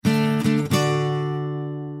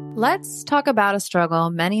Let's talk about a struggle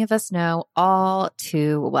many of us know all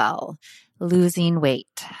too well, losing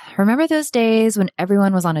weight. Remember those days when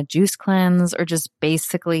everyone was on a juice cleanse or just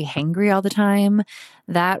basically hangry all the time?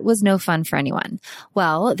 That was no fun for anyone.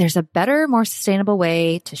 Well, there's a better, more sustainable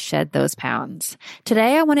way to shed those pounds.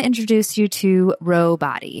 Today, I want to introduce you to Row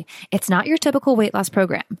Body. It's not your typical weight loss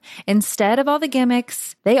program. Instead of all the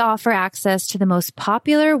gimmicks, they offer access to the most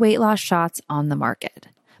popular weight loss shots on the market.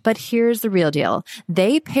 But here's the real deal.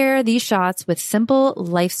 They pair these shots with simple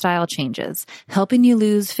lifestyle changes, helping you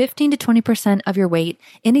lose 15 to 20% of your weight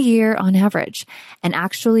in a year on average, and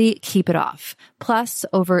actually keep it off. Plus,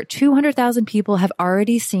 over 200,000 people have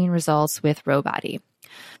already seen results with Row Body.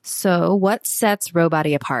 So what sets Row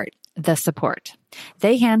Body apart? The support.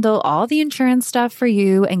 They handle all the insurance stuff for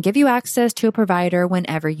you and give you access to a provider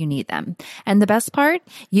whenever you need them. And the best part,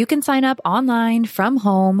 you can sign up online from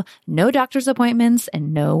home, no doctor's appointments,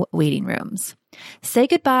 and no waiting rooms. Say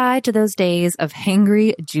goodbye to those days of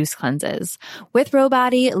hangry juice cleanses. With Row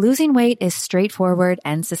Body, losing weight is straightforward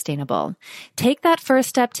and sustainable. Take that first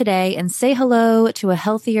step today and say hello to a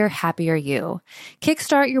healthier, happier you.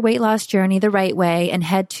 Kickstart your weight loss journey the right way and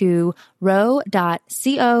head to row.co/IDO.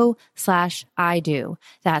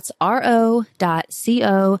 That's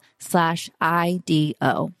ro.co/IDO.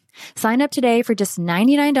 Sign up today for just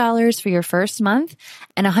 $99 for your first month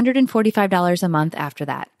and $145 a month after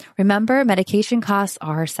that. Remember, medication costs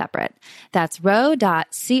are separate. That's row.co/IDO.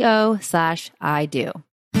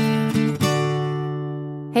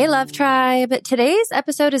 Hey, Love Tribe. Today's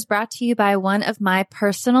episode is brought to you by one of my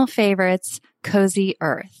personal favorites, Cozy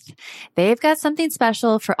Earth. They've got something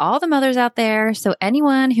special for all the mothers out there, so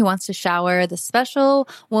anyone who wants to shower the special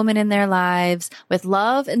woman in their lives with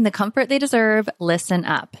love and the comfort they deserve, listen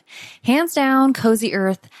up. Hands down, Cozy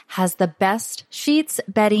Earth has the best sheets,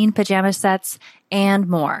 bedding, pajama sets, and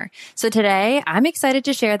more. So today, I'm excited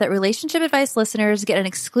to share that Relationship Advice listeners get an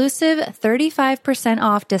exclusive 35%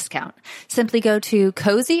 off discount. Simply go to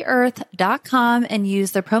CozyEarth.com and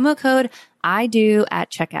use the promo code I do at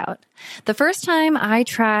checkout. The first time I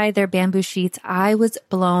tried their bamboo sheets, I was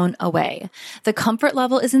blown away. The comfort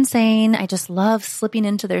level is insane. I just love slipping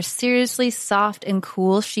into their seriously soft and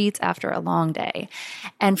cool sheets after a long day.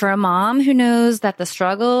 And for a mom who knows that the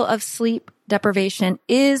struggle of sleep deprivation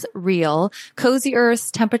is real, Cozy Earth's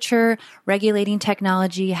temperature regulating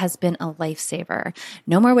technology has been a lifesaver.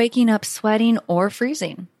 No more waking up sweating or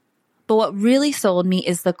freezing. But what really sold me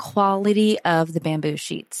is the quality of the bamboo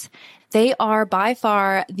sheets. They are by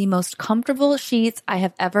far the most comfortable sheets I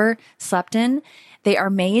have ever slept in. They are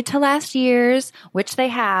made to last years, which they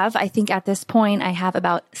have. I think at this point, I have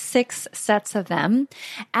about 6 sets of them.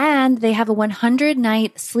 And they have a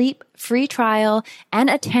 100-night sleep-free trial and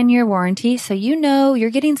a 10-year warranty. So you know you're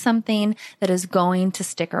getting something that is going to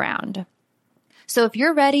stick around. So if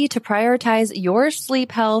you're ready to prioritize your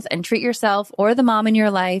sleep health and treat yourself or the mom in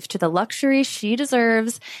your life to the luxury she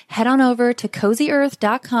deserves, head on over to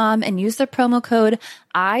CozyEarth.com and use the promo code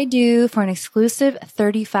IDO for an exclusive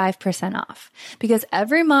 35% off. Because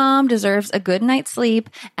every mom deserves a good night's sleep,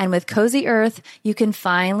 and with Cozy Earth, you can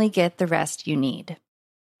finally get the rest you need.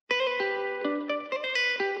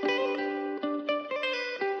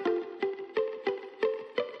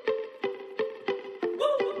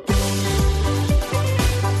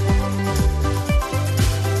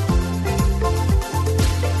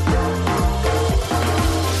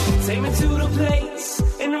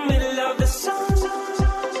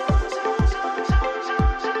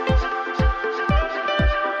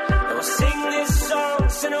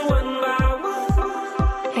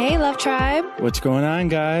 Tribe. What's going on,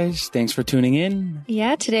 guys? Thanks for tuning in.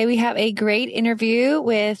 Yeah, today we have a great interview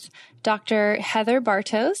with Dr. Heather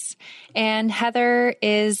Bartos. And Heather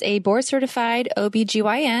is a board-certified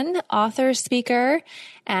OBGYN, author, speaker,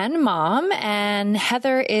 and mom. And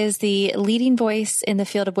Heather is the leading voice in the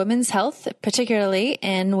field of women's health, particularly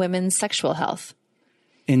in women's sexual health.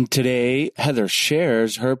 And today, Heather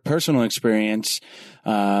shares her personal experience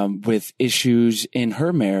with issues in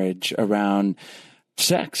her marriage around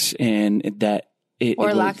sex and that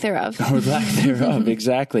lack thereof. Or lack thereof,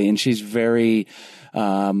 exactly. And she's very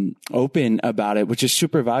open about it, which is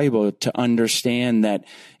super valuable to understand that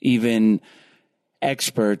even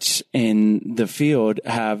experts in the field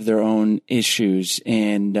have their own issues.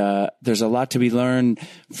 And there's a lot to be learned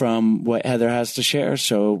from what Heather has to share.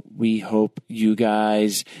 So we hope you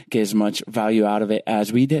guys get as much value out of it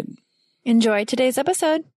as we did. Enjoy today's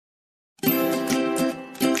episode.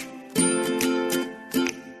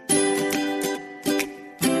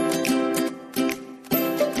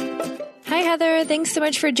 Heather, thanks so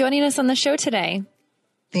much for joining us on the show today.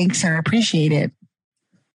 Thanks, I appreciate it.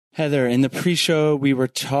 Heather, in the pre-show, we were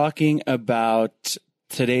talking about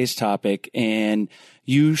today's topic, and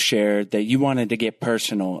you shared that you wanted to get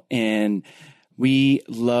personal. And we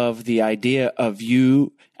love the idea of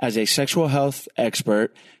you as a sexual health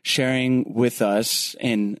expert sharing with us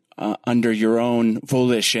and under your own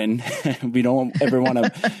volition. We don't ever want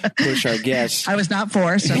to push our guests. I was not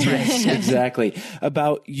forced. That's right. Yes, exactly.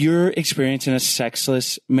 About your experience in a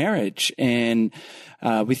sexless marriage. And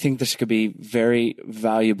we think this could be very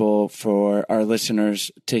valuable for our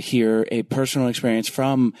listeners to hear a personal experience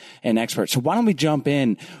from an expert. So why don't we jump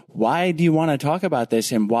in? Why do you want to talk about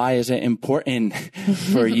this, and why is it important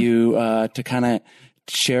for you to kind of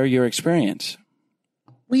share your experience?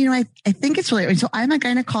 Well, I think it's really, so I'm a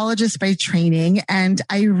gynecologist by training, and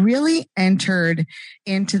I really entered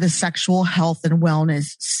into the sexual health and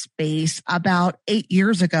wellness space about 8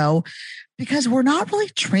 years ago, because we're not really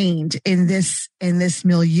trained in this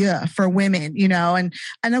milieu for women, and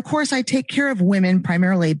of course I take care of women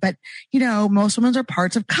primarily, but most women are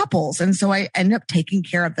parts of couples. And so I end up taking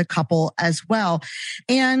care of the couple as well.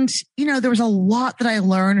 And, there was a lot that I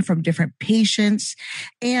learned from different patients.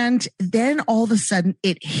 And then all of a sudden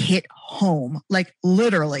it hit home, like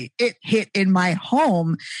literally it hit in my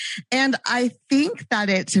home. And I think that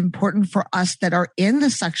it's important for us that are in the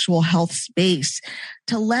sexual health space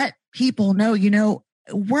to let people know,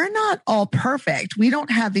 we're not all perfect. We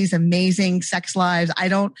don't have these amazing sex lives. I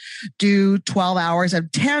don't do 12 hours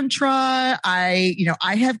of tantra. I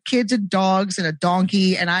have kids and dogs and a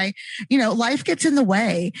donkey, and life gets in the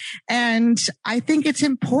way. And I think it's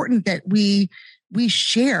important that we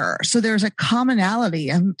share. So there's a commonality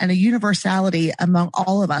and a universality among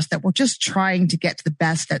all of us, that we're just trying to get to the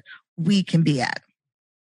best that we can be at.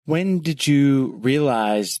 When did you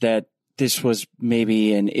realize that this was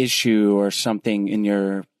maybe an issue or something in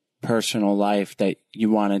your personal life that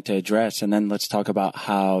you wanted to address? And then let's talk about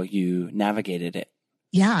how you navigated it.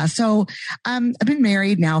 Yeah. So, I've been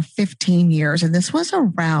married now 15 years, and this was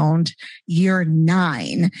around year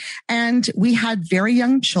 9, and we had very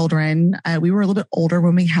young children. We were a little bit older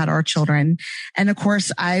when we had our children. And of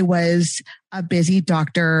course I was a busy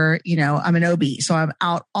doctor. I'm an OB, so I'm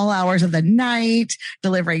out all hours of the night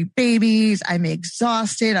delivering babies. I'm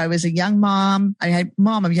exhausted. I was a young mom. I had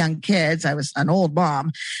mom of young kids. I was an old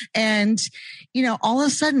mom. And, all of a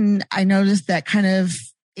sudden I noticed that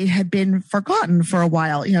it had been forgotten for a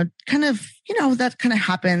while, that kind of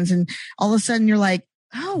happens. And all of a sudden you're like,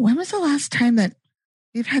 oh, when was the last time that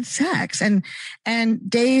we've had sex? And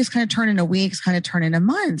days kind of turn into weeks, kind of turn into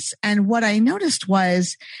months. And what I noticed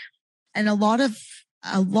was, and a lot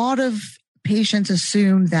of patients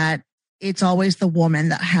assume that it's always the woman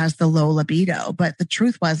that has the low libido. But the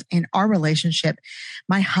truth was, in our relationship,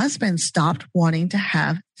 my husband stopped wanting to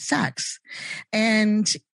have sex. And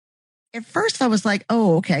at first I was like,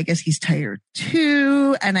 oh, okay, I guess he's tired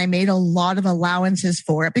too. And I made a lot of allowances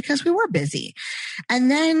for it because we were busy.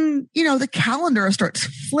 And then, the calendar starts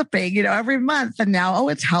flipping, every month. And now, oh,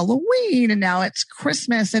 it's Halloween, and now it's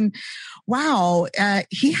Christmas. And wow,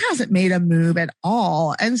 he hasn't made a move at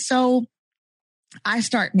all. And so I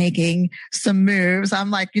start making some moves.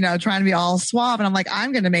 I'm like, trying to be all suave, and I'm like,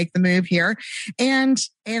 I'm going to make the move here. And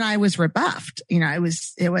I was rebuffed.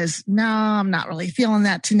 It was, no, I'm not really feeling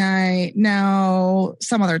that tonight. No,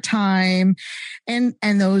 some other time. And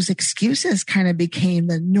those excuses kind of became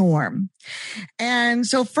the norm. And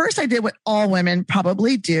so first I did what all women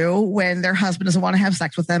probably do when their husband doesn't want to have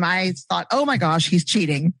sex with them. I thought, oh my gosh, he's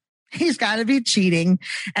cheating. He's got to be cheating.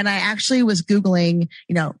 And I actually was Googling,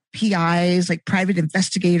 PIs, like private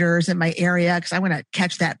investigators in my area, because I want to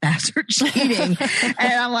catch that bastard cheating.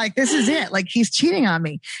 And I'm like, this is it. Like, he's cheating on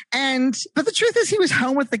me. But the truth is, he was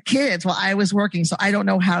home with the kids while I was working. So I don't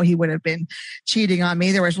know how he would have been cheating on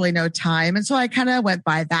me. There was really no time. And so I kind of went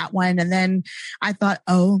by that one. And then I thought,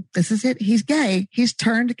 oh, this is it. He's gay. He's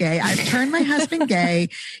turned gay. I've turned my husband gay.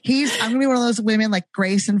 I'm going to be one of those women like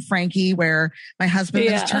Grace and Frankie, where my husband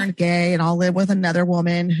has turned gay, and I'll live with another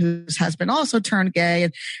woman whose husband also turned gay.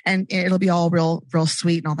 And it'll be all real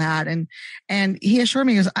sweet and all that. And he assured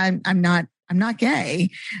me, I'm not gay.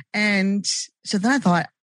 And so then I thought,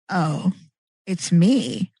 oh, it's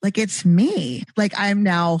me. Like, it's me. Like, I'm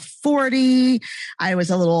now 40. I was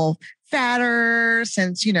a little fatter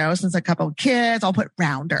since a couple of kids. I'll put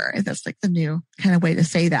rounder. That's like the new kind of way to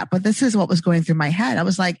say that. But this is what was going through my head. I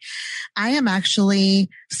was like, I am actually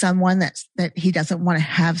someone that he doesn't want to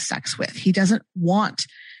have sex with. He doesn't want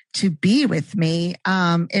to be with me.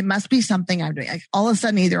 It must be something I'm doing. Like, all of a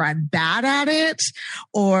sudden, either I'm bad at it,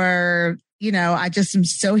 or, I just am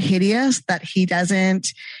so hideous that he doesn't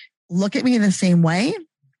look at me in the same way.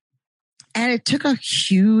 And it took a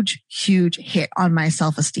huge, huge hit on my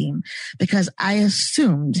self-esteem because I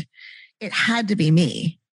assumed it had to be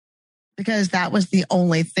me because that was the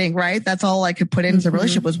only thing, right? That's all I could put into the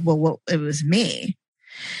relationship was, well, it was me.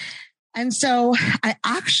 And so I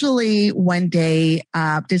actually one day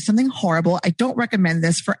did something horrible. I don't recommend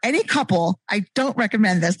this for any couple. I don't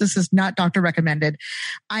recommend this. This is not doctor recommended.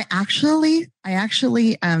 I actually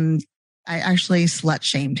slut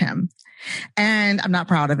shamed him. And I'm not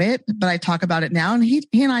proud of it, but I talk about it now. And he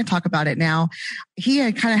and I talk about it now. He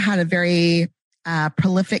had kind of had a very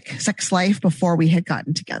prolific sex life before we had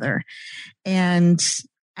gotten together. And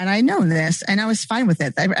I know this and I was fine with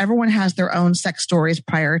it. Everyone has their own sex stories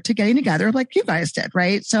prior to getting together like you guys did,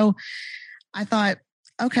 right? So I thought,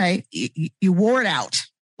 okay, you wore it out.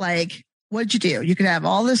 Like, what'd you do? You could have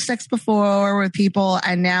all this sex before with people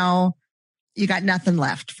and now you got nothing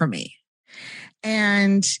left for me.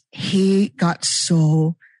 And he got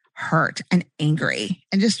so hurt and angry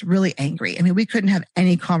and just really angry. I mean, we couldn't have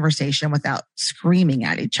any conversation without screaming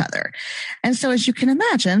at each other. And so as you can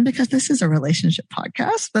imagine, because this is a relationship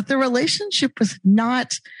podcast, but the relationship was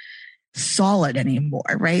not solid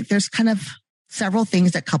anymore, right? There's kind of several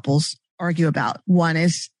things that couples argue about. One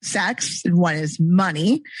is sex and one is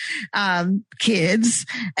money, kids.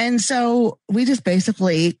 And so we just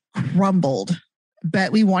basically crumbled.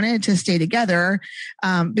 But we wanted to stay together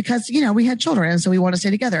because, we had children. And so we want to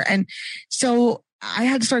stay together. And so I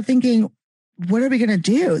had to start thinking, what are we going to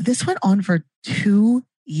do? This went on for 2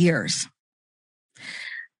 years.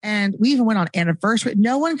 And we even went on anniversary.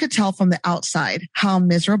 No one could tell from the outside how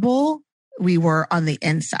miserable we were on the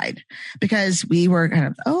inside because we were kind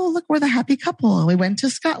of, oh, look, we're the happy couple. We went to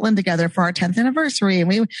Scotland together for our 10th anniversary and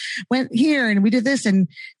we went here and we did this and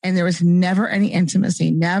there was never any intimacy,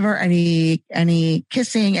 never any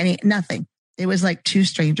kissing, nothing. It was like two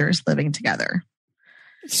strangers living together.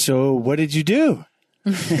 So what did you do?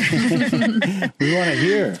 We want to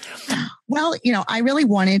hear. Well, I really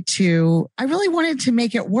wanted to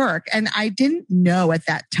make it work. And I didn't know at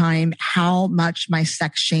that time how much my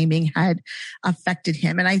sex shaming had affected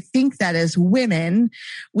him. And I think that as women,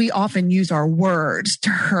 we often use our words to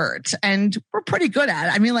hurt and we're pretty good at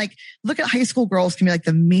it. I mean, like, look at high school girls can be like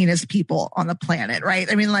the meanest people on the planet, right?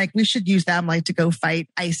 I mean, like we should use them like to go fight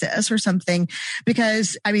ISIS or something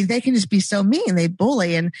because I mean, they can just be so mean. They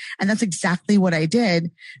bully. And that's exactly what I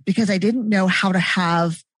did because I didn't know how to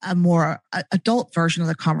have a more adult version of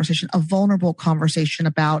the conversation, a vulnerable conversation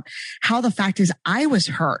about how the fact is I was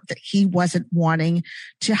hurt that he wasn't wanting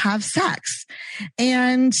to have sex.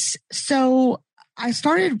 And so I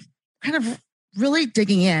started kind of really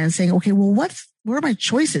digging in and saying, okay, well, what are my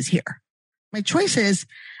choices here? My choice is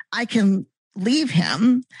I can leave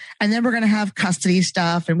him and then we're going to have custody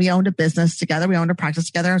stuff. And we owned a business together. We owned a practice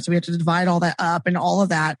together. So we had to divide all that up and all of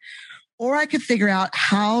that. Or I could figure out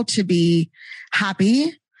how to be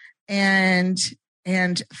happy and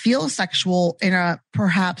feel sexual in a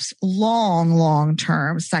perhaps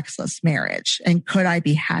long-term sexless marriage. And could I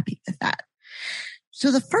be happy with that?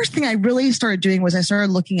 So the first thing I really started doing was I started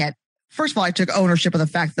looking at, first of all, I took ownership of the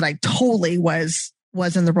fact that I totally was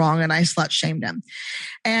in the wrong and I slut shamed him.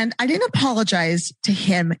 And I didn't apologize to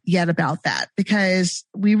him yet about that because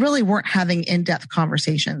we really weren't having in-depth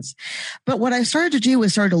conversations. But what I started to do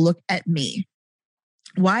was started to look at me.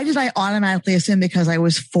 Why did I automatically assume because I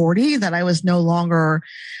was 40 that I was no longer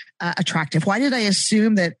attractive? Why did I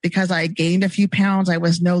assume that because I gained a few pounds, I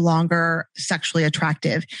was no longer sexually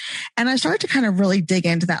attractive? And I started to kind of really dig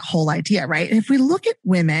into that whole idea, right? And if we look at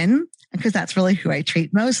women, because that's really who I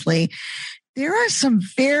treat mostly, there are some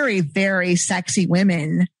very, very sexy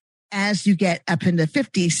women as you get up into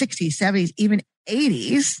 50s, 60s, 70s, even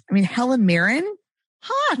 80s. I mean, Helen Mirren,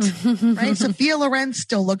 hot, right? Sophia Loren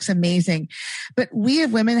still looks amazing. But we as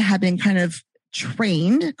women have been kind of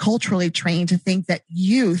trained, culturally trained to think that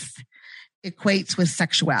youth equates with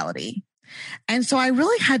sexuality. And so I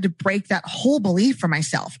really had to break that whole belief for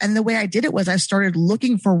myself. And the way I did it was I started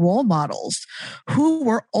looking for role models who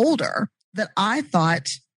were older that I thought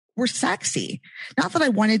were sexy. Not that I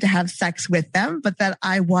wanted to have sex with them, but that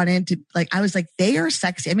I wanted to, I was like, they are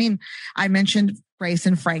sexy. I mean, I mentioned Grace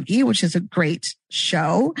and Frankie, which is a great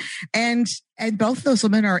show. And both of those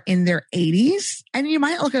women are in their 80s. And you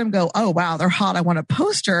might look at them and go, oh, wow, they're hot. I want a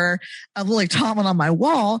poster of Lily Tomlin on my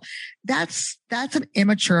wall. That's an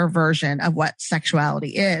immature version of what sexuality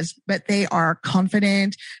is. But they are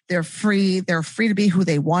confident. They're free. They're free to be who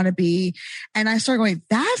they want to be. And I started going,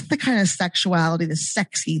 that's the kind of sexuality, the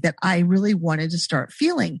sexy that I really wanted to start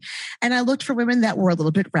feeling. And I looked for women that were a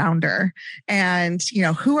little bit rounder. And,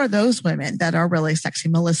 who are those women that are really sexy?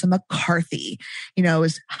 Melissa McCarthy.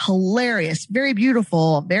 was hilarious, very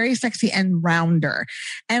beautiful, very sexy and rounder.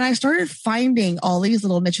 And I started finding all these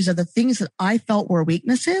little niches of the things that I felt were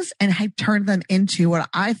weaknesses, and I turned them into what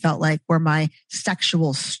I felt like were my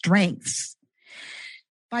sexual strengths.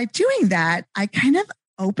 By doing that, I kind of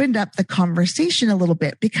opened up the conversation a little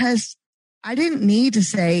bit, because I didn't need to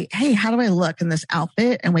say, hey, how do I look in this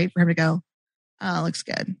outfit? And wait for him to go, oh, looks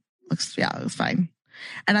good. Looks fine.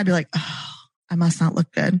 And I'd be like, oh, I must not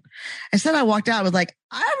look good. Instead, I walked out with like,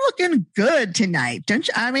 I'm looking good tonight. Don't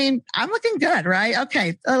you? I mean, I'm looking good, right?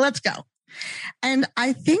 Okay, let's go. And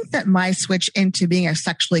I think that my switch into being a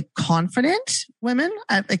sexually confident woman,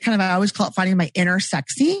 I always call it finding my inner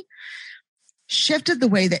sexy, shifted the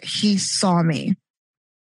way that he saw me.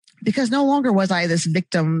 Because no longer was I this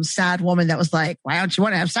victim, sad woman that was like, why don't you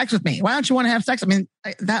want to have sex with me? Why don't you want to have sex? I mean,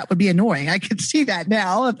 that would be annoying. I could see that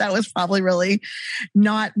now. That was probably really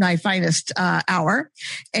not my finest hour.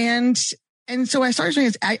 And so I started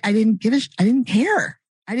saying, I didn't care.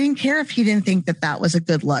 I didn't care if he didn't think that was a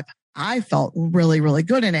good look. I felt really, really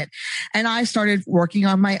good in it. And I started working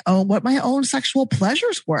on what my own sexual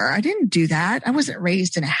pleasures were. I didn't do that. I wasn't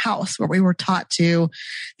raised in a house where we were taught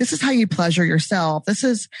this is how you pleasure yourself. This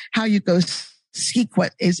is how you go seek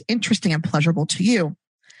what is interesting and pleasurable to you.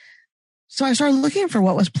 So I started looking for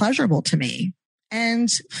what was pleasurable to me. And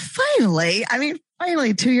finally,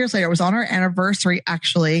 2 years later, it was on our anniversary,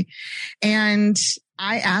 actually. And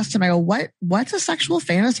I asked him, I go, what's a sexual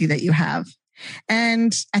fantasy that you have?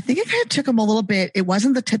 And I think it kind of took him a little bit. It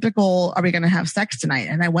wasn't the typical, are we going to have sex tonight?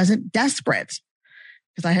 And I wasn't desperate,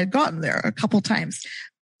 because I had gotten there a couple times.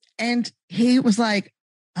 And he was like,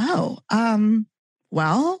 oh,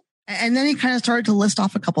 well, and then he kind of started to list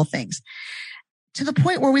off a couple things, to the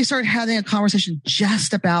point where we started having a conversation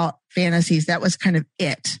just about fantasies. That was kind of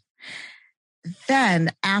it.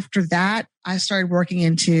 Then after that, I started working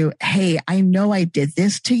into, hey, I know I did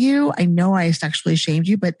this to you. I know I sexually shamed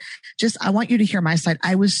you, but I want you to hear my side.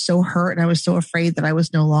 I was so hurt, and I was so afraid that I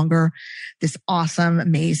was no longer this awesome,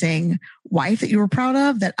 amazing wife that you were proud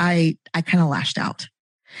of, that I kind of lashed out.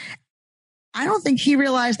 I don't think he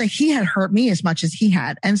realized that he had hurt me as much as he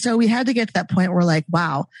had. And so we had to get to that point where we're like,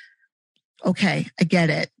 wow, okay, I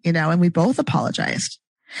get it, and we both apologized.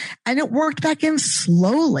 And it worked back in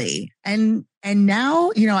slowly. And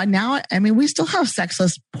now, we still have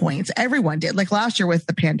sexless points. Everyone did. Like last year with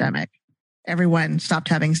the pandemic, everyone stopped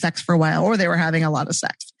having sex for a while, or they were having a lot of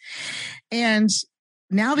sex. And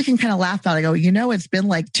now we can kind of laugh about it. I go, it's been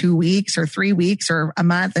like 2 weeks or 3 weeks or a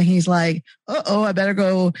month. And he's like, I better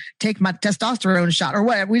go take my testosterone shot or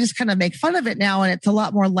whatever. We just kind of make fun of it now. And it's a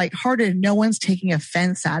lot more lighthearted. No one's taking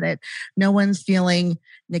offense at it. No one's feeling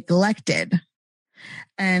neglected.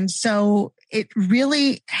 And so it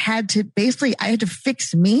really I had to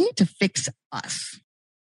fix me to fix us.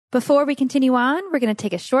 Before we continue on, we're going to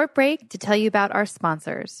take a short break to tell you about our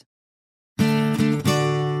sponsors. Do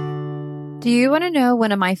you want to know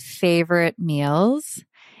one of my favorite meals?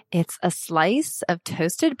 It's a slice of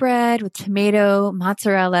toasted bread with tomato,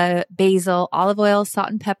 mozzarella, basil, olive oil, salt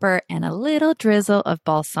and pepper, and a little drizzle of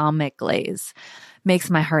balsamic glaze. Makes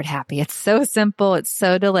my heart happy. It's so simple. It's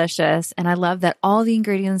so delicious. And I love that all the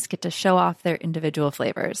ingredients get to show off their individual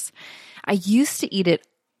flavors. I used to eat it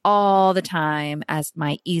all the time as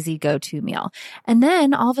my easy go-to meal. And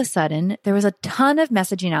then all of a sudden, there was a ton of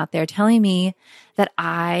messaging out there telling me that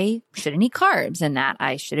I shouldn't eat carbs and that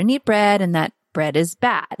I shouldn't eat bread and that bread is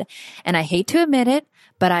bad. And I hate to admit it,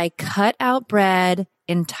 but I cut out bread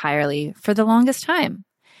entirely for the longest time.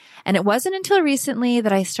 And it wasn't until recently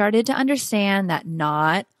that I started to understand that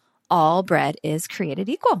not all bread is created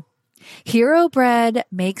equal. Hero Bread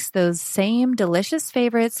makes those same delicious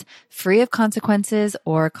favorites free of consequences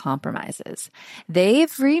or compromises.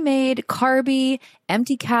 They've remade carby,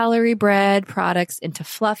 empty-calorie bread products into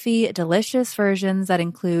fluffy, delicious versions that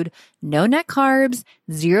include no net carbs,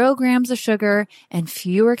 0 grams of sugar, and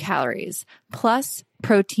fewer calories, plus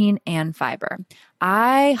protein and fiber.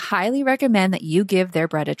 I highly recommend that you give their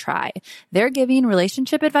bread a try. They're giving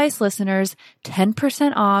Relationship Advice listeners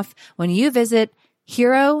 10% off when you visit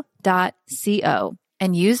hero.co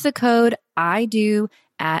and use the code IDO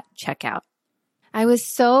at checkout. I was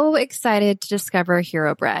so excited to discover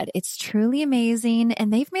Hero Bread. It's truly amazing,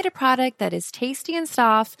 and they've made a product that is tasty and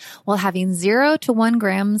soft while having 0 to 1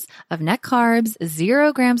 grams of net carbs,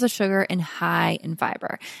 0 grams of sugar, and high in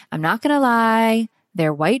fiber. I'm not going to lie.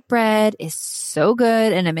 Their white bread is so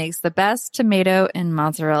good and it makes the best tomato and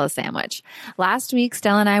mozzarella sandwich. Last week,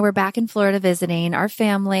 Stella and I were back in Florida visiting our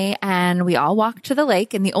family and we all walked to the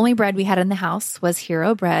lake and the only bread we had in the house was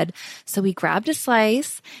Hero bread. So we grabbed a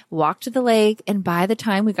slice, walked to the lake, and by the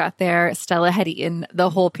time we got there, Stella had eaten the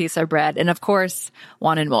whole piece of bread and of course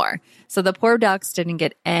wanted more. So the poor ducks didn't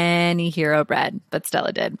get any Hero bread, but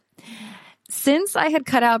Stella did. Since I had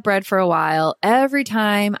cut out bread for a while, every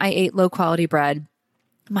time I ate low quality bread,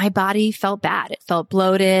 my body felt bad. It felt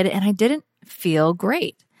bloated and I didn't feel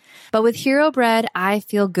great. But with Hero bread, I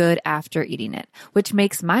feel good after eating it, which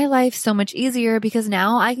makes my life so much easier because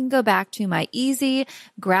now I can go back to my easy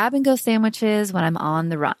grab and go sandwiches when I'm on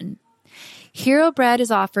the run. Hero bread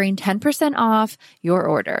is offering 10% off your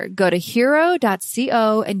order. Go to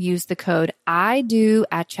hero.co and use the code IDO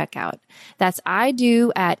at checkout. That's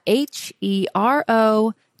IDO at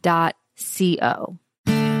HERO.co.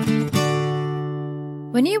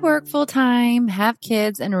 When you work full-time, have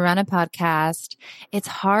kids, and run a podcast, it's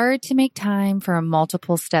hard to make time for a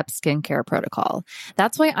multiple-step skincare protocol.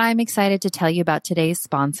 That's why I'm excited to tell you about today's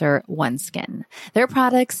sponsor, OneSkin. Their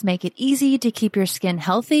products make it easy to keep your skin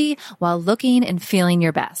healthy while looking and feeling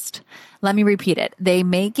your best. Let me repeat it. They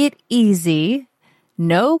make it easy.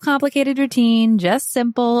 No complicated routine, just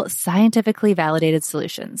simple, scientifically validated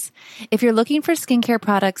solutions. If you're looking for skincare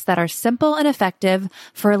products that are simple and effective,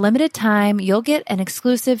 for a limited time, you'll get an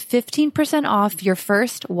exclusive 15% off your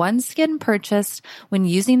first OneSkin purchase when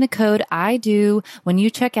using the code IDO when you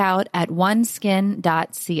check out at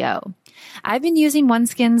oneskin.co. I've been using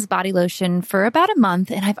OneSkin's body lotion for about a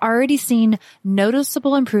month and I've already seen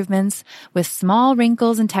noticeable improvements with small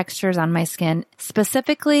wrinkles and textures on my skin,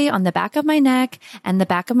 specifically on the back of my neck and the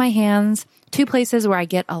back of my hands, two places where I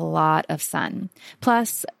get a lot of sun.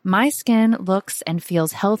 Plus, my skin looks and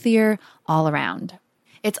feels healthier all around.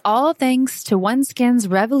 It's all thanks to OneSkin's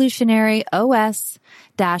revolutionary OS-01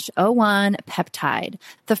 peptide,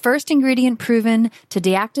 the first ingredient proven to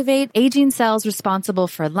deactivate aging cells responsible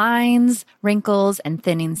for lines, wrinkles, and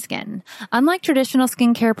thinning skin. Unlike traditional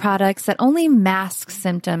skincare products that only mask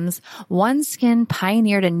symptoms, OneSkin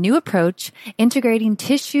pioneered a new approach integrating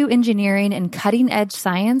tissue engineering and cutting-edge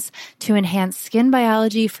science to enhance skin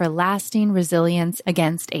biology for lasting resilience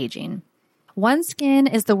against aging.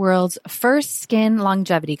 OneSkin is the world's first skin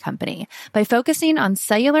longevity company. By focusing on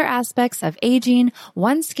cellular aspects of aging,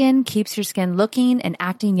 OneSkin keeps your skin looking and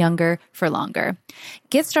acting younger for longer.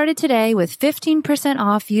 Get started today with 15%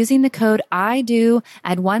 off using the code IDO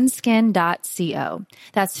at oneskin.co.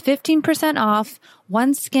 That's 15% off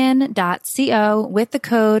oneskin.co with the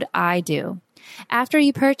code IDO. After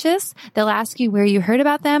you purchase, they'll ask you where you heard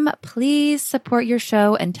about them. Please support your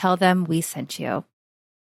show and tell them we sent you.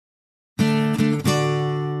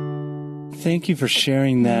 Thank you for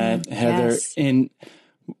sharing that, Heather. Yes. And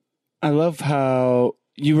I love how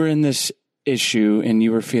you were in this issue and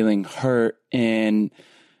you were feeling hurt and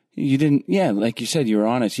you didn't, like you said, you were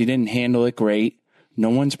honest. You didn't handle it great. No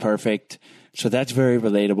one's perfect. So that's very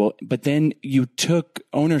relatable. But then you took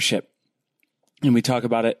ownership. And we talk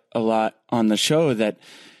about it a lot on the show that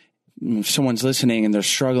if someone's listening and they're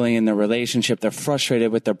struggling in their relationship, they're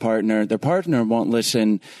frustrated with their partner won't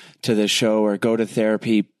listen to the show or go to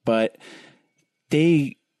therapy, but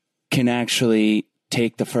they can actually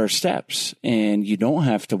take the first steps and you don't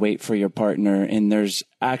have to wait for your partner and there's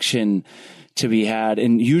action to be had.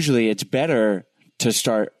 And usually it's better to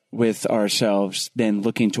start with ourselves than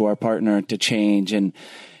looking to our partner to change. And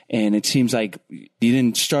it seems like you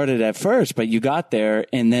didn't start it at first, but you got there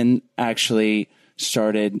and then actually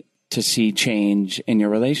started to see change in your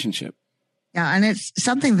relationship. Yeah. And it's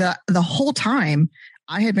something that the whole time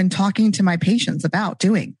I had been talking to my patients about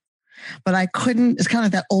doing, but I couldn't. It's kind of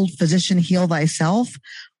like that old physician, heal thyself.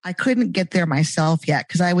 I couldn't get there myself yet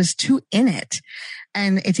because I was too in it.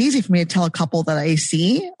 And it's easy for me to tell a couple that I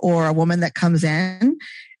see or a woman that comes in,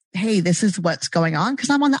 hey, this is what's going on, because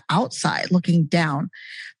I'm on the outside looking down.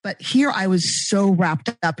 But here I was so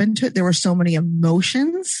wrapped up into it. There were so many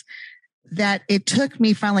emotions that it took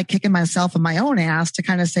me finally kicking myself in my own ass to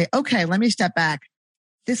kind of say, okay, let me step back.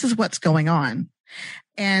 This is what's going on.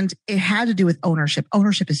 And it had to do with ownership.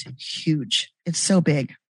 Ownership is huge. It's so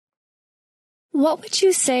big. What would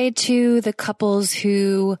you say to the couples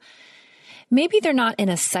who maybe they're not in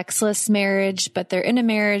a sexless marriage, but they're in a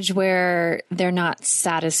marriage where they're not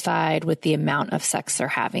satisfied with the amount of sex they're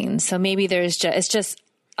having? So maybe it's just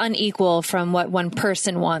unequal from what one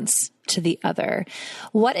person wants to the other.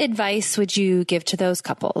 What advice would you give to those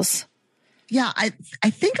couples? Yeah, I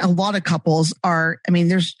think a lot of couples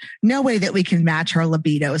there's no way that we can match our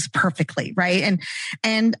libidos perfectly, right?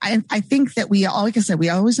 And I think that we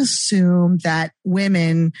always assume that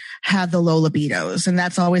women have the low libidos. And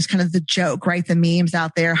that's always kind of the joke, right? The memes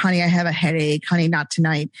out there, honey, I have a headache, honey, not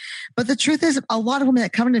tonight. But the truth is, a lot of women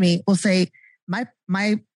that come to me will say, my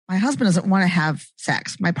husband doesn't want to have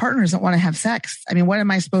sex. My partner doesn't want to have sex. I mean, what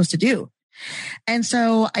am I supposed to do? And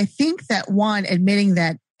so I think that one, admitting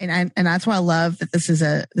that, and that's why I love that this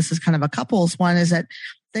is kind of a couples one, is that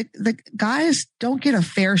the guys don't get a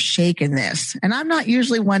fair shake in this. And I'm not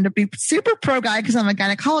usually one to be super pro guy because I'm a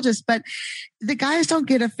gynecologist, but the guys don't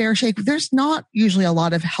get a fair shake. There's not usually a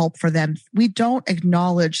lot of help for them. We don't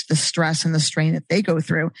acknowledge the stress and the strain that they go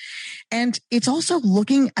through. And it's also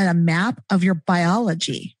looking at a map of your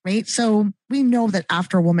biology, right? So we know that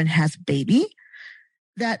after a woman has a baby,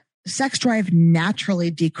 that sex drive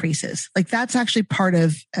naturally decreases. Like that's actually part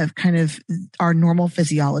of kind of our normal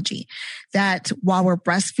physiology, that while we're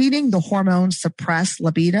breastfeeding, the hormones suppress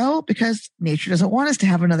libido because nature doesn't want us to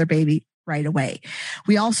have another baby right away.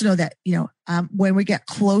 We also know that, when we get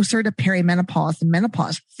closer to perimenopause and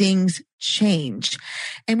menopause, things change.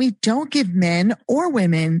 And we don't give men or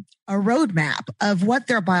women a roadmap of what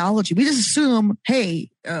their biology. We just assume,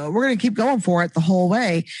 hey, we're going to keep going for it the whole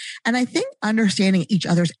way. And I think understanding each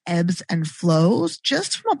other's ebbs and flows,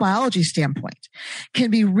 just from a biology standpoint,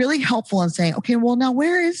 can be really helpful in saying, okay, well, now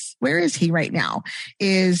where is he right now?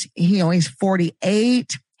 Is he, he's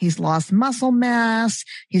 48. He's lost muscle mass.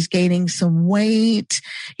 He's gaining some weight.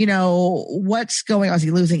 What's going on? Is he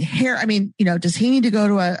losing hair? I mean, does he need to go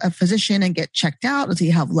to a physician and get checked out? Does he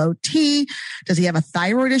have low T? Does he have a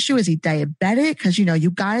thyroid issue? Is he diabetic? Because, you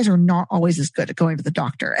guys are not always as good at going to the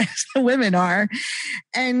doctor as the women are.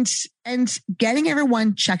 And getting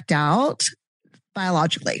everyone checked out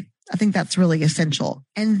biologically. I think that's really essential.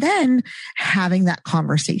 And then having that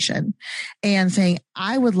conversation and saying,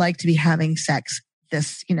 I would like to be having sex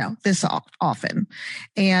this often.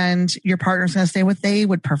 And your partner's going to say what they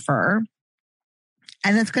would prefer.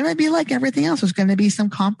 And it's going to be like everything else. There's going to be some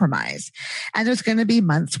compromise. And there's going to be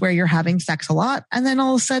months where you're having sex a lot. And then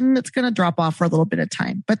all of a sudden it's going to drop off for a little bit of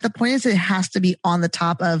time. But the point is, it has to be on the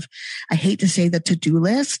top of, I hate to say the to-do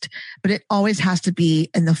list, but it always has to be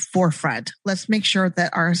in the forefront. Let's make sure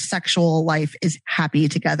that our sexual life is happy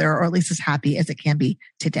together, or at least as happy as it can be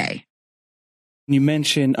today. You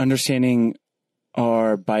mentioned understanding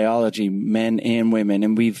our biology, men and women.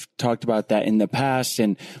 And we've talked about that in the past,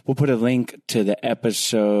 and we'll put a link to the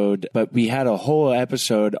episode, but we had a whole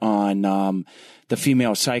episode on the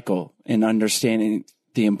female cycle and understanding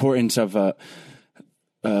the importance of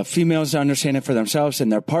females to understand it for themselves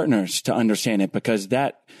and their partners to understand it, because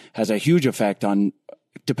that has a huge effect on,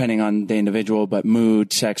 depending on the individual, but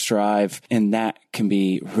mood, sex drive, and that can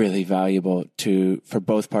be really valuable for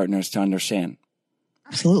both partners to understand.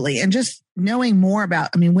 Absolutely. And just knowing more about,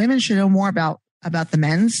 women should know more about the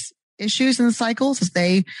men's issues and the cycles as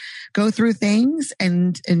they go through things,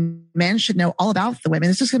 and men should know all about the women.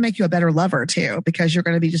 It's just going to make you a better lover too, because you're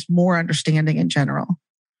going to be just more understanding in general.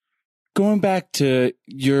 Going back to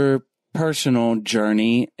your personal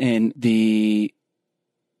journey and the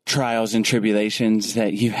trials and tribulations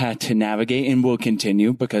that you had to navigate and will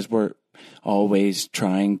continue, because we're always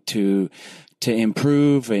trying to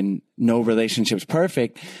improve, and no relationship's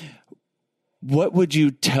perfect. What would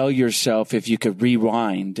you tell yourself if you could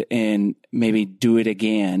rewind and maybe do it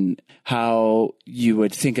again, how you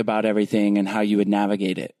would think about everything and how you would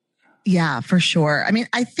navigate it? Yeah, for sure.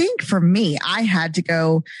 I think for me, I had to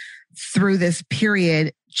go through this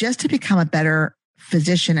period just to become a better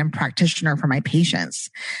physician and practitioner for my patients,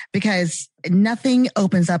 because nothing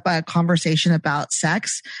opens up a conversation about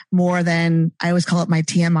sex more than, I always call it my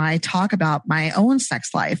TMI, talk about my own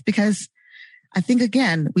sex life. Because I think,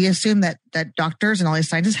 again, we assume that doctors and all these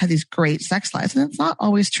scientists have these great sex lives, and it's not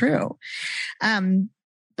always true.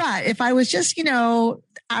 But if I was just,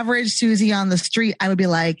 average Susie on the street, I would be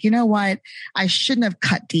like, you know what? I shouldn't have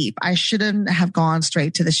cut deep. I shouldn't have gone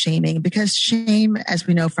straight to the shaming, because shame, as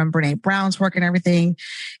we know from Brene Brown's work and everything,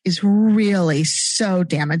 is really so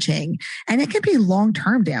damaging, and it can be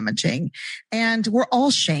long-term damaging. And we're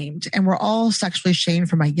all shamed, and we're all sexually shamed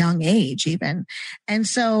from a young age even. And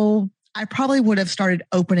so I probably would have started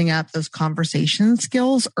opening up those conversation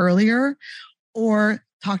skills earlier, or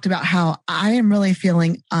talked about how I am really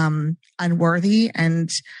feeling unworthy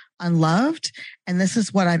and unloved, and this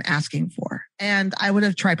is what I'm asking for. And I would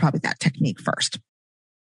have tried probably that technique first.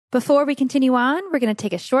 Before we continue on, we're going to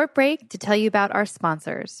take a short break to tell you about our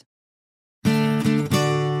sponsors.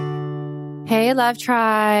 Hey, Love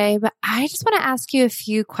Tribe. I just want to ask you a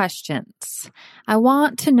few questions. I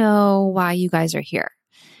want to know why you guys are here.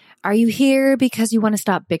 Are you here because you want to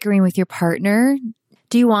stop bickering with your partner?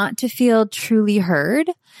 Do you want to feel truly heard?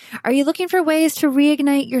 Are you looking for ways to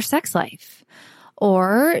reignite your sex life?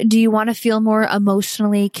 Or do you want to feel more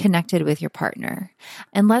emotionally connected with your partner?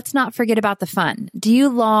 And let's not forget about the fun. Do you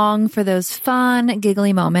long for those fun,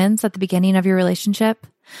 giggly moments at the beginning of your relationship?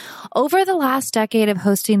 Over the last decade of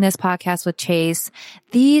hosting this podcast with Chase,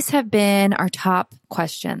 these have been our top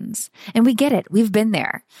questions. And we get it. We've been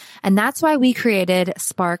there. And that's why we created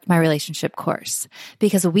Spark My Relationship course,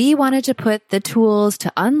 because we wanted to put the tools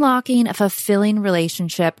to unlocking a fulfilling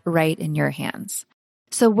relationship right in your hands.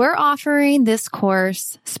 So we're offering this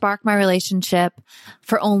course, Spark My Relationship,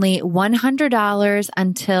 for only $100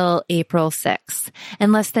 until April 6th.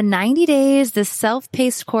 In less than 90 days, this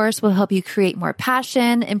self-paced course will help you create more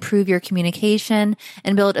passion, improve your communication,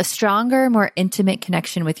 and build a stronger, more intimate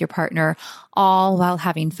connection with your partner, all while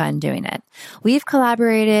having fun doing it. We've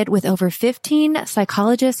collaborated with over 15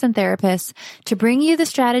 psychologists and therapists to bring you the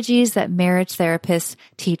strategies that marriage therapists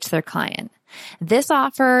teach their client. This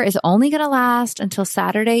offer is only going to last until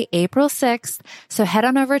Saturday, April 6th. So head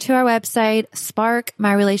on over to our website,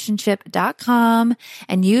 sparkmyrelationship.com,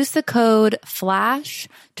 and use the code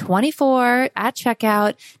FLASH24 at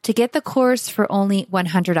checkout to get the course for only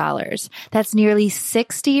 $100. That's nearly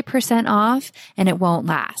 60% off, and it won't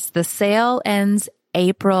last. The sale ends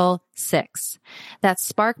April 6th. That's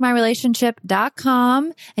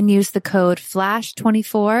sparkmyrelationship.com and use the code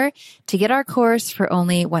FLASH24 to get our course for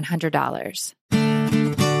only $100.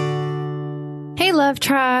 Hey, Love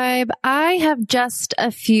Tribe. I have just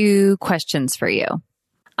a few questions for you.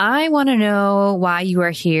 I want to know why you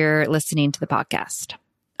are here listening to the podcast.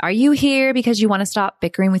 Are you here because you want to stop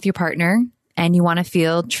bickering with your partner and you want to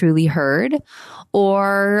feel truly heard?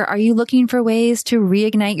 Or are you looking for ways to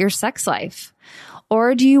reignite your sex life?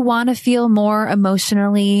 Or do you want to feel more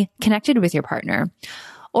emotionally connected with your partner?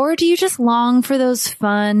 Or do you just long for those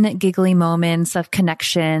fun, giggly moments of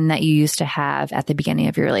connection that you used to have at the beginning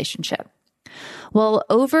of your relationship? Well,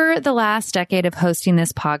 over the last decade of hosting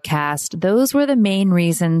this podcast, those were the main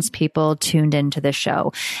reasons people tuned into the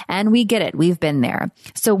show. And we get it. We've been there.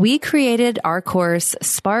 So we created our course,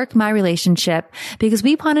 Spark My Relationship, because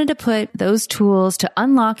we wanted to put those tools to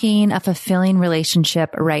unlocking a fulfilling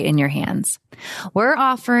relationship right in your hands. We're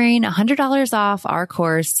offering $100 off our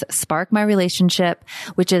course, Spark My Relationship,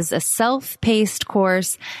 which is a self-paced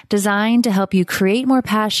course designed to help you create more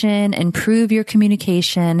passion, improve your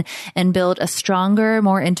communication, and build a stronger,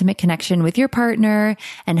 more intimate connection with your partner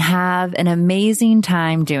and have an amazing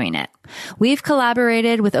time doing it. We've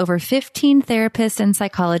collaborated with over 15 therapists and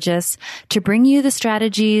psychologists to bring you the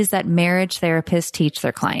strategies that marriage therapists teach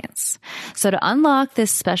their clients. So to unlock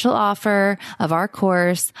this special offer of our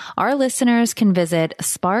course, our listeners can visit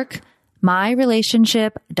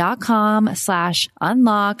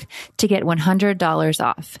sparkmyrelationship.com/unlock to get $100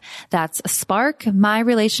 off. That's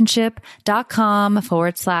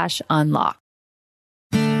sparkmyrelationship.com/unlock.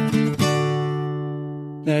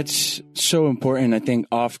 That's so important. I think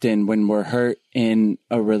often when we're hurt in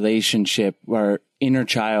a relationship, our inner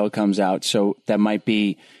child comes out. So that might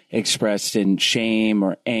be expressed in shame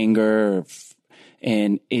or anger,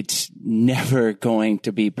 and it's never going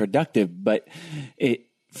to be productive, but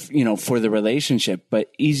for the relationship,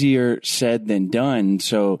 but easier said than done.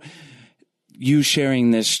 So you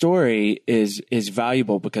sharing this story is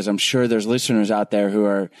valuable because I'm sure there's listeners out there who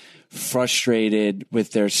are frustrated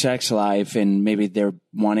with their sex life and maybe they're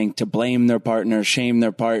wanting to blame their partner, shame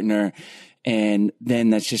their partner. And then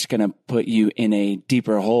that's just going to put you in a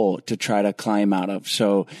deeper hole to try to climb out of.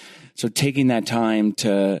 So taking that time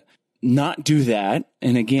to not do that.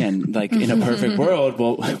 And again, like in a perfect world,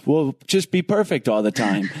 we'll just be perfect all the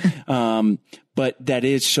time. But that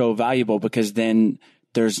is so valuable because then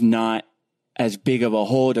there's not as big of a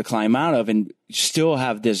hole to climb out of and still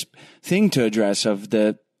have this thing to address of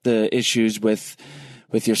the issues with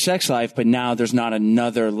your sex life. But now there's not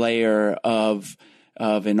another layer of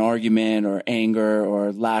an argument or anger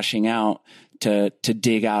or lashing out to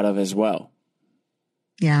dig out of as well.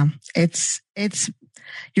 Yeah,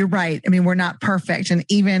 you're right. I mean, we're not perfect. And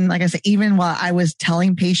even, like I said, even while I was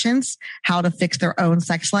telling patients how to fix their own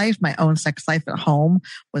sex life, my own sex life at home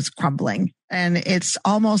was crumbling. And it's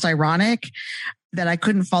almost ironic that I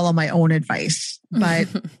couldn't follow my own advice, but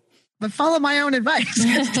follow my own advice.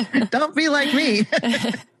 Don't be like me.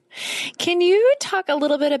 Can you talk a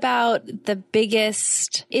little bit about the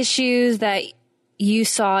biggest issues that you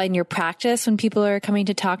saw in your practice when people are coming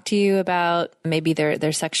to talk to you about maybe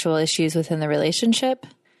their sexual issues within the relationship?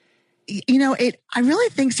 I really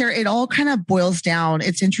think, Sarah, it all kind of boils down.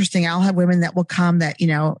 It's interesting. I'll have women that will come that,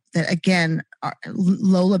 that again,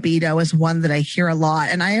 low libido is one that I hear a lot.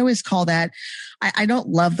 And I always call that, I don't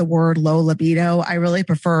love the word low libido. I really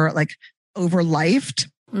prefer like overlifed.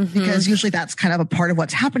 Because usually that's kind of a part of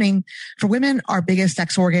what's happening. For women, our biggest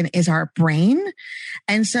sex organ is our brain.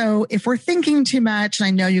 And so if we're thinking too much, and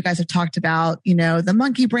I know you guys have talked about, the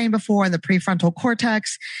monkey brain before and the prefrontal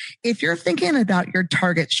cortex, if you're thinking about your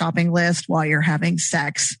Target shopping list while you're having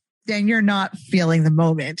sex, then you're not feeling the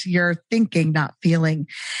moment. You're thinking, not feeling.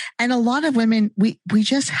 And a lot of women, we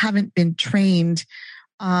just haven't been trained.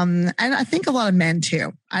 And I think a lot of men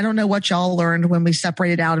too. I don't know what y'all learned when we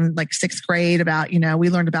separated out in like 6th grade about, we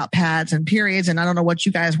learned about pads and periods. And I don't know what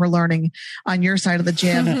you guys were learning on your side of the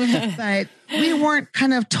gym, but we weren't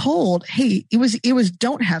kind of told, hey, it was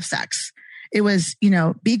don't have sex. It was,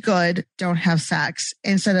 be good, don't have sex,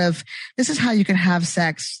 instead of this is how you can have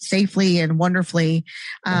sex safely and wonderfully,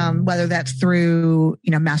 whether that's through,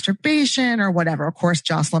 masturbation or whatever. Of course,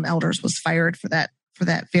 Jocelyn Elders was fired for that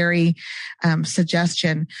very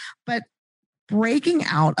suggestion. But breaking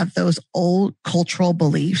out of those old cultural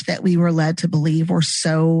beliefs that we were led to believe were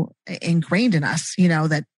so ingrained in us,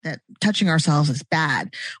 that touching ourselves is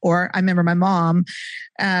bad. Or I remember my mom,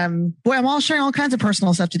 I'm all sharing all kinds of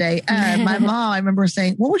personal stuff today. My mom, I remember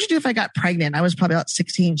saying, what would you do if I got pregnant? I was probably about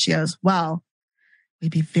 16. She goes, well,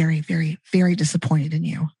 we'd be very, very, very disappointed in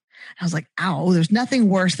you. I was like, ow, there's nothing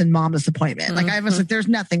worse than mom disappointment. Like I was like, there's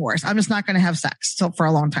nothing worse. I'm just not going to have sex for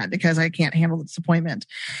a long time because I can't handle the disappointment.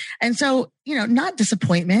 And so, not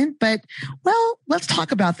disappointment, but well, let's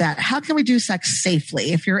talk about that. How can we do sex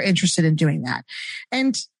safely if you're interested in doing that?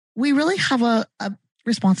 And we really have a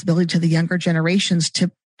responsibility to the younger generations to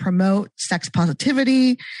promote sex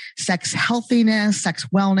positivity, sex healthiness, sex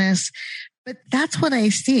wellness. But that's what I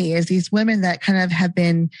see is these women that kind of have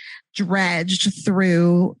been dredged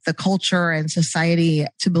through the culture and society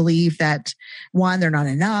to believe that one, they're not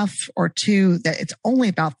enough, or two, that it's only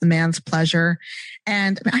about the man's pleasure.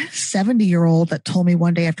 And I had a 70-year-old that told me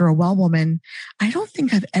one day after a well woman, I don't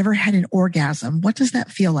think I've ever had an orgasm. What does that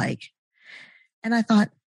feel like? And I thought,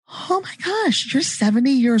 oh my gosh, you're 70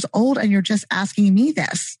 years old and you're just asking me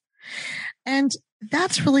this. And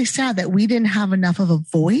that's really sad that we didn't have enough of a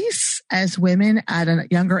voice as women at a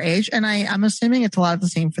younger age. And I'm assuming it's a lot of the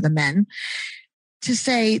same for the men to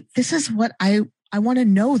say, this is what I want to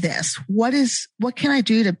know this. What can I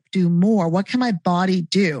do to do more? What can my body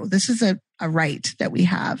do? This is a right that we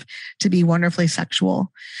have to be wonderfully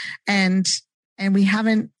sexual. And we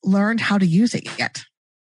haven't learned how to use it yet.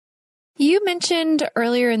 You mentioned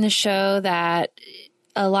earlier in the show that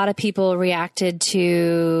a lot of people reacted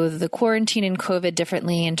to the quarantine and COVID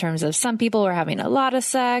differently in terms of some people were having a lot of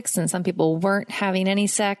sex and some people weren't having any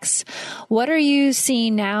sex. What are you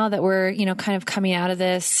seeing now that we're, kind of coming out of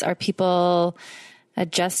this? Are people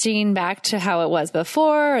adjusting back to how it was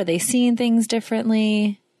before? Are they seeing things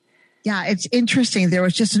differently? Yeah, it's interesting. There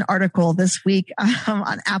was just an article this week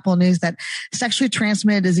on Apple News that sexually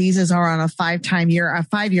transmitted diseases are on a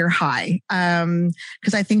 5-year high.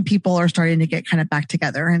 Because I think people are starting to get kind of back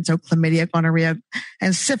together. And so chlamydia, gonorrhea,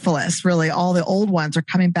 and syphilis, really all the old ones are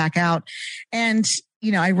coming back out. And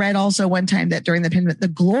I read also one time that during the pandemic, the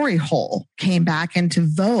glory hole came back into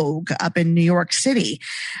vogue up in New York City.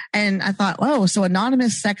 And I thought, oh, so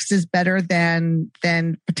anonymous sex is better than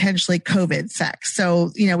potentially COVID sex. So,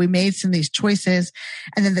 we made some of these choices.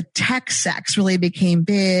 And then the tech sex really became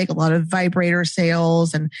big. A lot of vibrator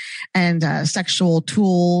sales and sexual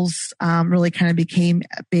tools really kind of became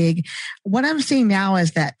big. What I'm seeing now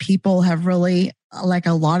is that people have really, like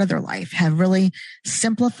a lot of their life, have really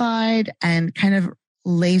simplified and kind of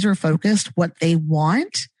laser focused what they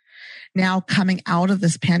want now coming out of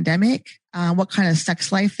this pandemic, what kind of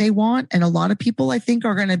sex life they want. And a lot of people, I think,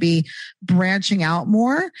 are going to be branching out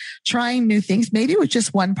more, trying new things, maybe with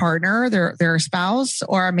just one partner, their spouse,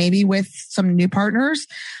 or maybe with some new partners.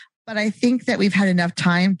 But I think that we've had enough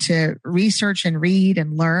time to research and read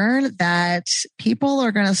and learn that people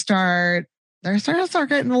are going to start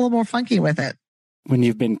getting a little more funky with it. When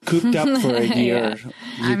you've been cooped up for a year,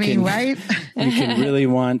 right? You can really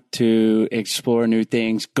want to explore new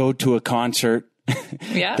things, go to a concert,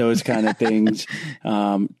 those kind of things.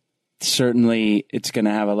 Certainly, it's going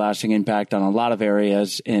to have a lasting impact on a lot of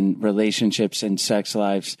areas in relationships and sex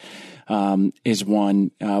lives. Is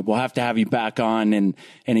one. We'll have to have you back on in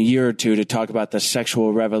a year or two to talk about the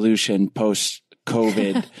sexual revolution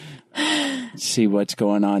post-COVID, see what's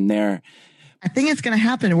going on there. I think it's going to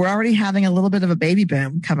happen. We're already having a little bit of a baby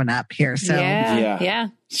boom coming up here. So yeah.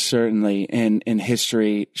 Certainly. And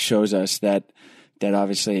history shows us that that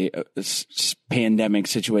obviously pandemic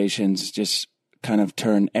situations just kind of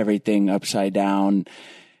turn everything upside down.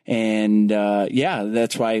 And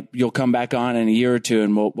that's why you'll come back on in a year or two,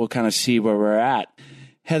 and we'll kind of see where we're at.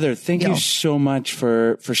 Heather, thank you so much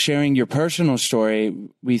for sharing your personal story.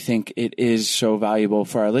 We think it is so valuable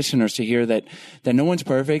for our listeners to hear that no one's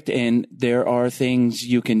perfect, and there are things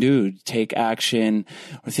you can do, take action,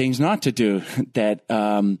 or things not to do that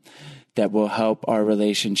will help our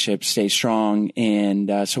relationship stay strong.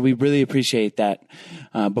 And so we really appreciate that.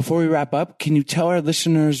 Before we wrap up, can you tell our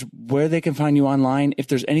listeners where they can find you online, if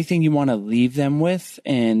there's anything you want to leave them with,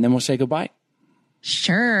 and then we'll say goodbye?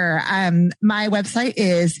 Sure. My website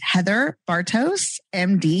is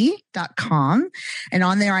heatherbartosmd.com. And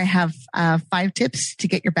on there, I have 5 tips to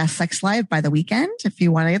get your best sex life by the weekend. If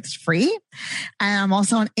you want it, it's free. I'm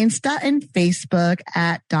also on Insta and Facebook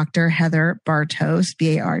at Dr. Heather Bartos,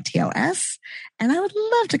 Bartos. And I would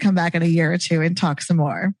love to come back in a year or two and talk some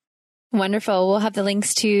more. Wonderful. We'll have the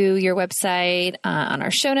links to your website on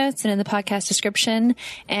our show notes and in the podcast description.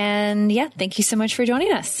 And thank you so much for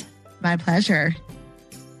joining us. My pleasure.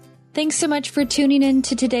 Thanks so much for tuning in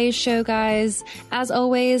to today's show, guys. As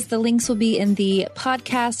always, the links will be in the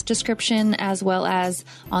podcast description as well as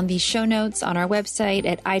on the show notes on our website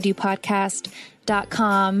at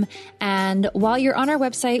idopodcast.com. And while you're on our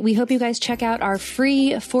website, we hope you guys check out our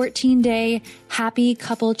free 14-day Happy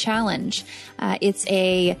Couple Challenge. It's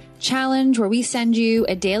a challenge where we send you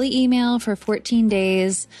a daily email for 14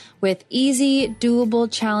 days with easy, doable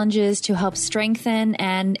challenges to help strengthen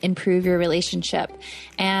and improve your relationship.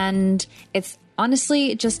 And it's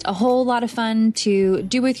honestly just a whole lot of fun to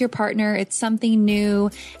do with your partner. It's something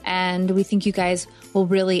new, and we think you guys will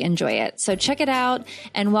really enjoy it. So check it out.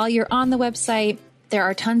 And while you're on the website, there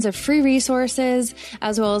are tons of free resources,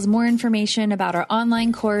 as well as more information about our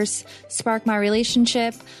online course, Spark My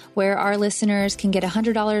Relationship, where our listeners can get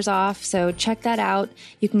 $100 off. So check that out.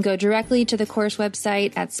 You can go directly to the course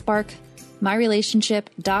website at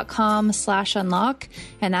sparkmyrelationship.com/unlock.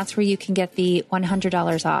 And that's where you can get the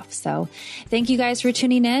 $100 off. So thank you guys for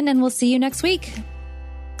tuning in, and we'll see you next week.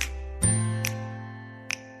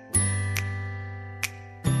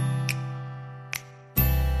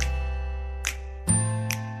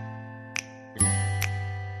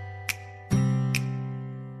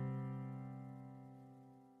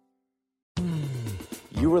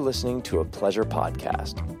 You were listening to a Pleasure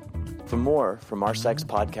Podcast. For more from our Sex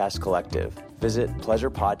Podcast Collective, visit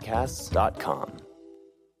pleasurepodcasts.com.